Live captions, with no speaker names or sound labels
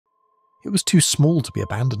It was too small to be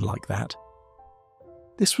abandoned like that.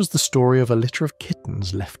 This was the story of a litter of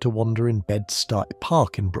kittens left to wander in Bed Stuy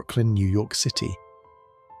Park in Brooklyn, New York City.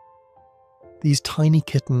 These tiny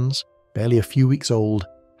kittens, barely a few weeks old,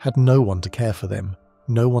 had no one to care for them,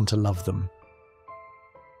 no one to love them.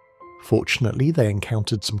 Fortunately, they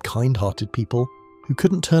encountered some kind-hearted people who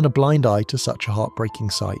couldn't turn a blind eye to such a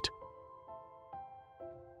heartbreaking sight.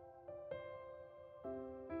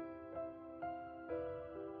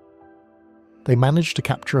 They managed to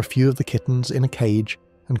capture a few of the kittens in a cage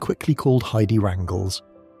and quickly called Heidi Wrangles,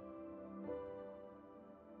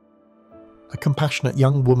 a compassionate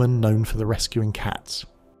young woman known for the rescuing cats.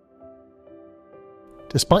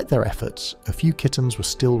 Despite their efforts, a few kittens were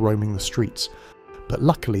still roaming the streets, but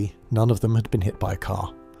luckily none of them had been hit by a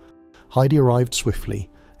car. Heidi arrived swiftly,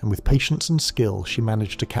 and with patience and skill she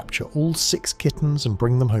managed to capture all 6 kittens and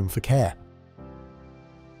bring them home for care.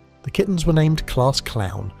 The kittens were named Class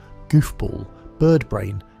Clown, Goofball,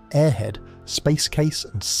 Birdbrain, Airhead, Space Case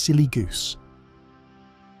and Silly Goose.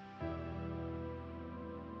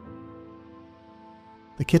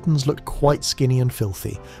 The kittens looked quite skinny and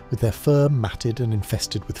filthy, with their fur matted and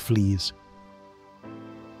infested with fleas.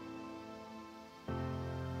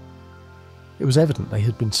 It was evident they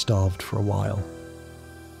had been starved for a while.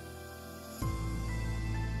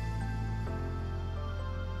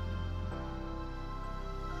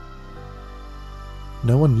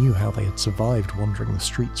 No one knew how they had survived wandering the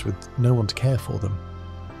streets with no one to care for them.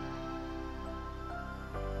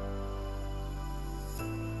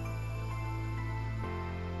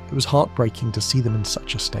 It was heartbreaking to see them in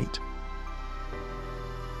such a state.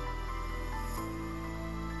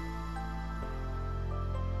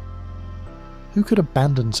 Who could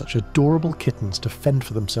abandon such adorable kittens to fend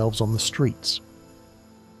for themselves on the streets?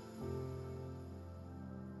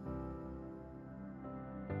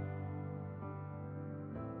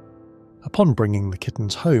 Upon bringing the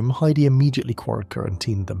kittens home, Heidi immediately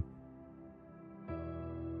quarantined them.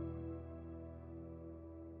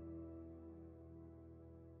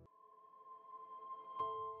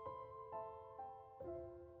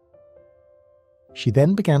 She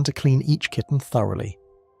then began to clean each kitten thoroughly.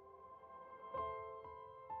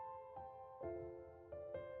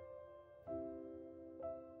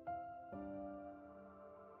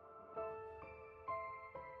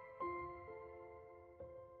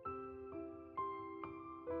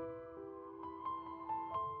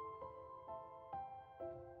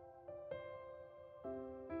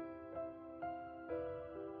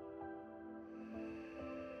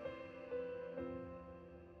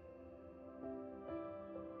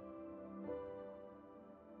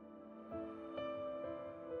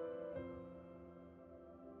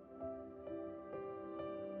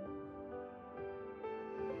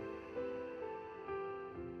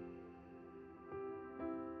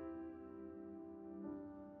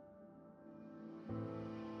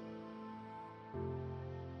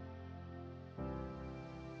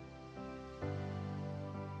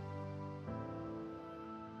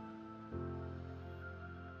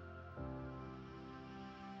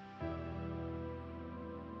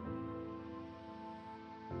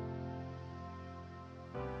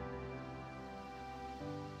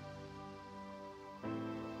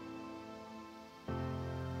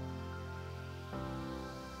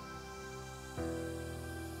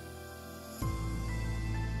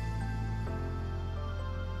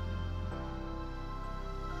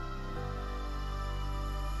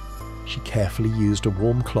 She carefully used a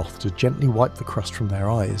warm cloth to gently wipe the crust from their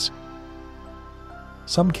eyes.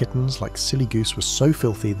 Some kittens, like Silly Goose, were so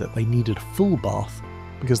filthy that they needed a full bath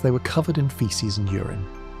because they were covered in feces and urine.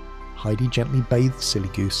 Heidi gently bathed Silly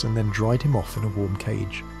Goose and then dried him off in a warm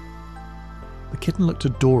cage. The kitten looked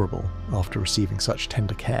adorable after receiving such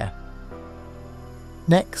tender care.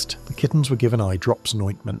 Next, the kittens were given eye drops and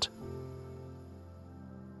ointment.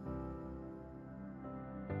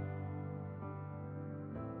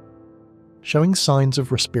 Showing signs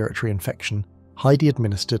of respiratory infection, Heidi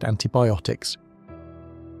administered antibiotics.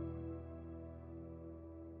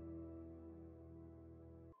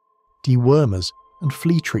 Dewormers and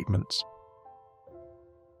flea treatments.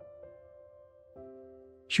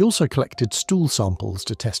 She also collected stool samples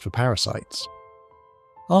to test for parasites.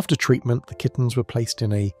 After treatment, the kittens were placed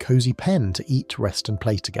in a cosy pen to eat, rest and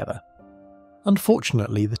play together.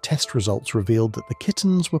 Unfortunately, the test results revealed that the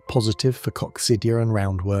kittens were positive for coccidia and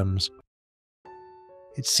roundworms.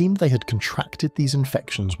 It seemed they had contracted these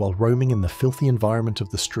infections while roaming in the filthy environment of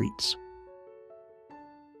the streets.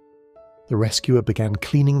 The rescuer began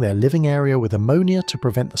cleaning their living area with ammonia to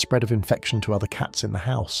prevent the spread of infection to other cats in the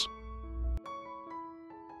house.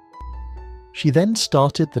 She then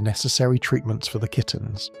started the necessary treatments for the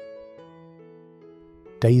kittens.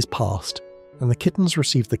 Days passed, and the kittens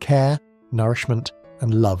received the care, nourishment,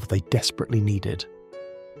 and love they desperately needed.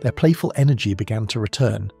 Their playful energy began to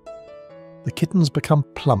return. The kittens become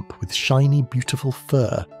plump with shiny, beautiful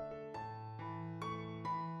fur.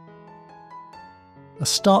 A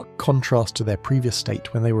stark contrast to their previous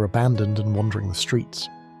state when they were abandoned and wandering the streets.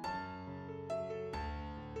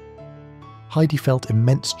 Heidi felt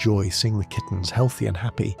immense joy seeing the kittens healthy and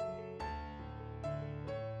happy.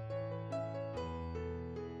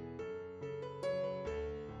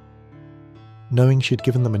 Knowing she had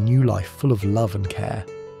given them a new life full of love and care.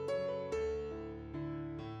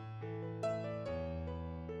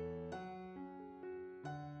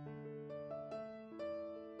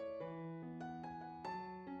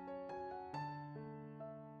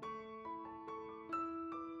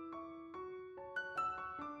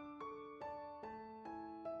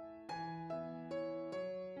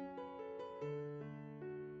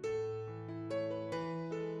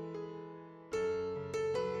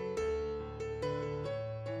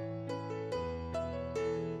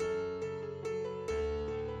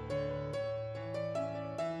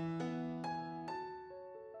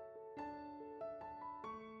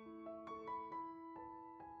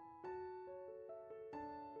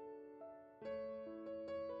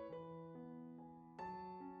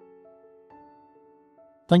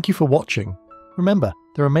 Thank you for watching. Remember,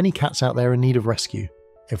 there are many cats out there in need of rescue.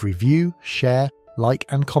 Every view, share, like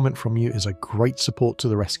and comment from you is a great support to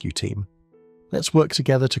the rescue team. Let's work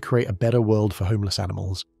together to create a better world for homeless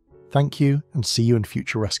animals. Thank you, and see you in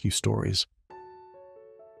future rescue stories.